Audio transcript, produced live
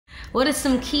What is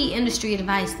some key industry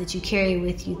advice that you carry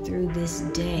with you through this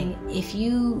day? If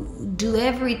you do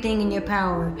everything in your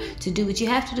power to do what you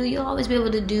have to do, you'll always be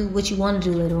able to do what you want to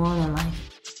do later on in life.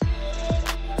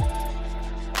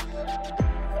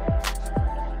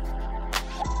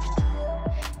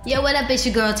 Yo, what up? It's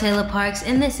your girl Tayla Parx,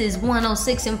 and this is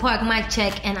 106 in Park Mic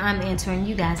Check, and I'm answering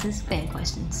you guys' fan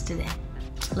questions today.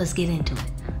 Let's get into it.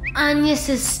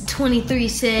 Anya23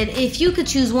 said, if you could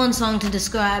choose one song to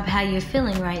describe how you're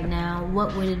feeling right now,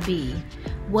 what would it be?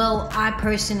 Well, I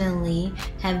personally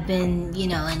have been,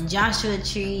 in Joshua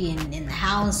Tree and in the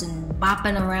house and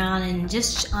bopping around and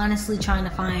just honestly trying to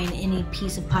find any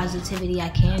piece of positivity I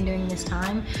can during this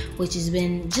time, which has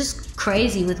been just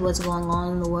crazy with what's going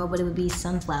on in the world, but it would be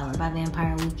Sunflower by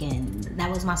Vampire Weekend. That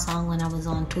was my song when I was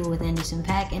on tour with Anderson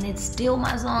Paak, and it's still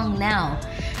my song now.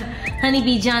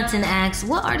 Honeybee Johnson asks,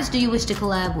 what artist do you wish to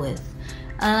collab with?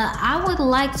 I would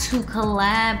like to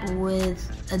collab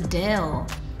with Adele.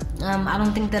 I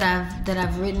don't think that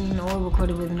I've written or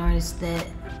recorded with an artist that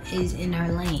is in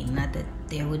her lane. Not that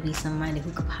there would be somebody who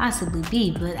could possibly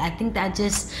be, but I think that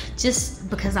just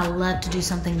because I love to do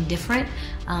something different,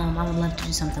 I would love to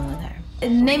do something with her.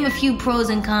 Name a few pros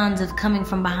and cons of coming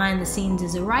from behind the scenes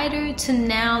as a writer to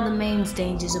now the main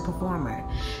stage as a performer.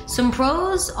 Some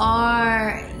pros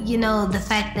are, the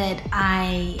fact that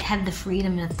I have the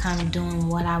freedom of kind of doing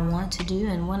what I want to do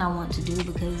and when I want to do,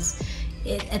 because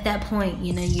at that point,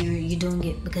 you're doing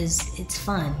it because it's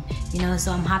fun,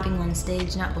 so I'm hopping on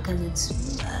stage not because it's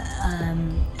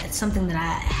something that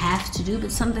I have to do,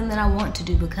 but something that I want to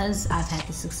do because I've had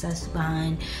the success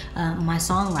behind my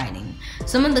songwriting.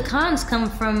 Some of the cons come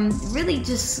from really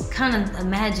just kind of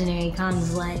imaginary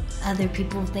cons, like other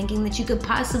people thinking that you couldn't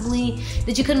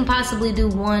possibly do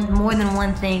more than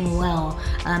one thing well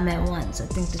at once. I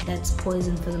think that's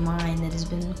poison for the mind that has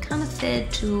been kind of fed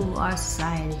to our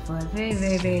society for a very,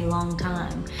 very, very long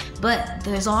time. But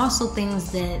there's also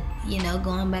things that,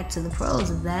 going back to the pros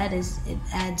of that, is it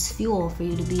adds fuel for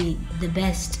you to be the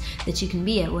best that you can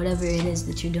be at whatever it is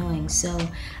that you're doing. So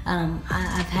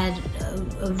I've had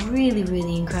a really,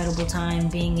 really incredible time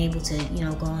being able to,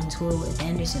 go on tour with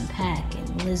Anderson Paak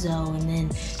and Lizzo, and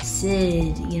then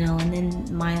Sid, and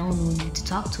then my own We Need to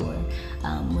Talk tour,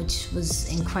 which was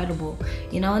incredible,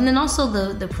 and then also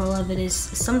the pro of it is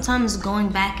sometimes going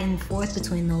back and forth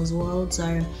between those worlds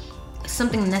are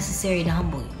something necessary to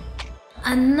humble you.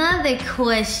 Another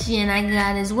question I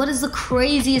got is, what is the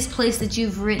craziest place that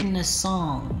you've written a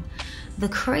song? The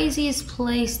craziest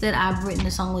place that I've written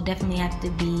a song would definitely have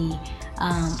to be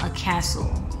a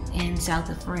castle in south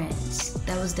of France.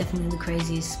 That was definitely the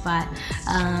craziest spot.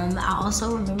 I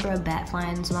also remember a bat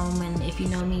flying into my room, and if you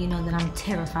know me, you know that I'm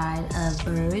terrified of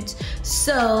birds.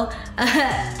 So,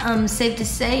 safe to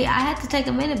say, I had to take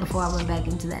a minute before I went back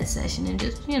into that session and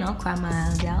just, cry my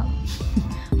eyes out.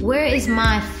 Where is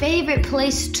my favorite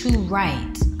place to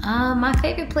write? My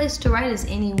favorite place to write is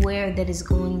anywhere that is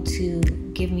going to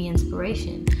give me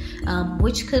inspiration,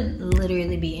 which could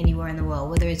literally be anywhere in the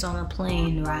world, whether it's on a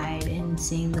plane ride and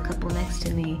seeing the couple next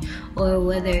to me, or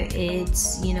whether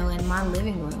it's, in my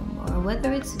living room, or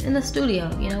whether it's in the studio,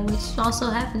 which also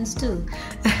happens too.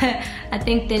 I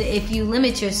think that if you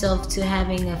limit yourself to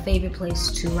having a favorite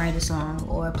place to write a song,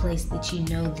 or a place that you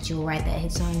know that you'll write that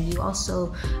hit song, you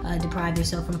also deprive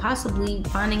yourself from possibly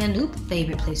finding a new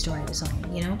favorite place to write a song,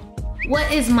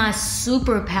 What is my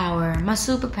superpower? My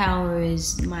superpower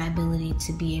is my ability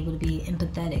to be able to be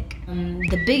empathetic.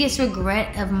 The biggest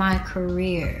regret of my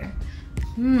career.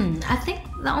 I think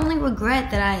the only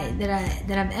regret that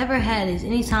I've ever had is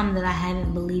any time that I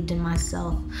hadn't believed in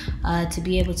myself to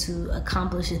be able to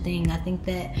accomplish a thing. I think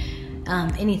that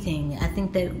anything. I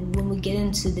think that when we get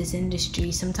into this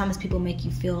industry, sometimes people make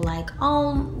you feel like,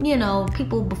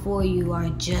 people before you are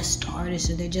just artists,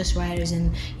 or they're just writers,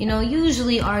 and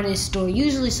usually artists or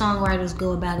usually songwriters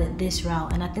go about it this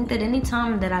route. And I think that any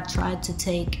time that I've tried to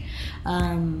take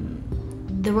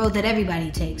the road that everybody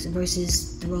takes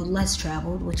versus the road less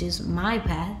traveled, which is my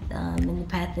path, and the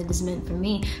path that is meant for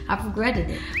me, I've regretted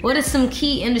it. What is some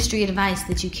key industry advice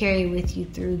that you carry with you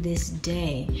through this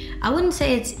day? I wouldn't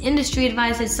say it's industry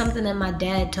advice. It's something that my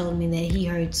dad told me that he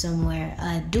heard somewhere.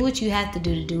 Do what you have to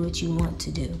do what you want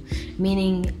to do.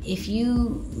 Meaning, if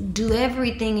you do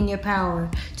everything in your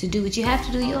power to do what you have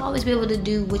to do, you'll always be able to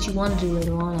do what you want to do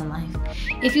later on in life.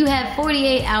 If you had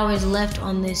 48 hours left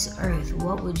on this earth,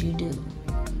 what would you do?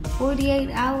 48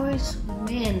 hours?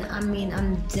 Man, I'm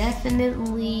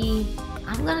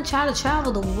gonna try to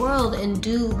travel the world and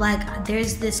do,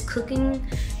 there's this cooking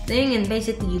thing, and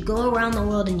basically you go around the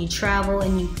world and you travel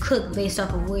and you cook based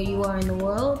off of where you are in the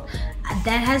world.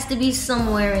 That has to be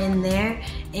somewhere in there.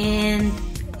 And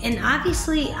And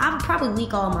obviously, I would probably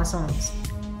leak all my songs.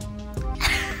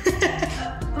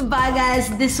 Bye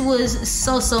guys, this was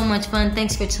so much fun.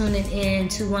 Thanks for tuning in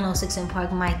to 106 in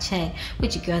Park Mic Check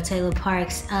with your girl Tayla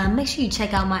Parx. Make sure you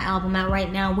check out my album out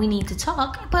right now, We Need to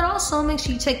Talk, but also make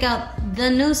sure you check out the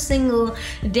new single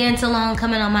Dance Along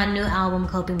coming on my new album,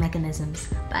 Coping Mechanisms.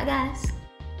 Bye guys.